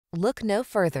Look no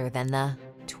further than the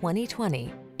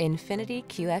 2020 INFINITI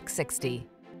QX60.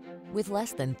 With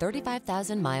less than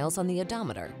 35,000 miles on the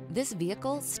odometer, this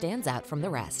vehicle stands out from the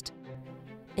rest.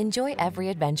 Enjoy every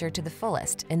adventure to the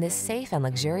fullest in this safe and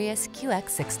luxurious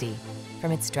QX60.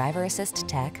 From its driver assist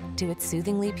tech, to its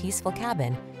soothingly peaceful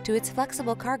cabin, to its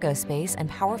flexible cargo space and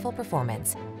powerful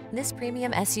performance, this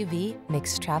premium SUV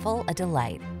makes travel a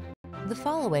delight. The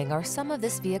following are some of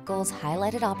this vehicle's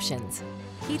highlighted options: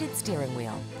 heated steering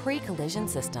wheel, pre-collision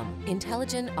system,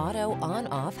 intelligent auto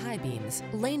on-off high beams,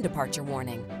 lane departure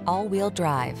warning, all-wheel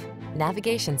drive,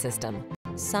 navigation system,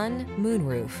 sun, moon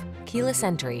roof, keyless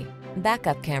entry,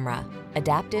 backup camera,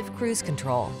 adaptive cruise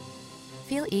control.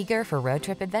 Feel eager for road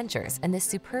trip adventures in this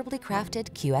superbly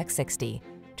crafted QX60.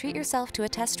 Treat yourself to a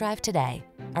test drive today.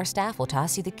 Our staff will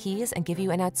toss you the keys and give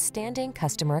you an outstanding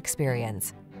customer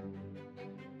experience.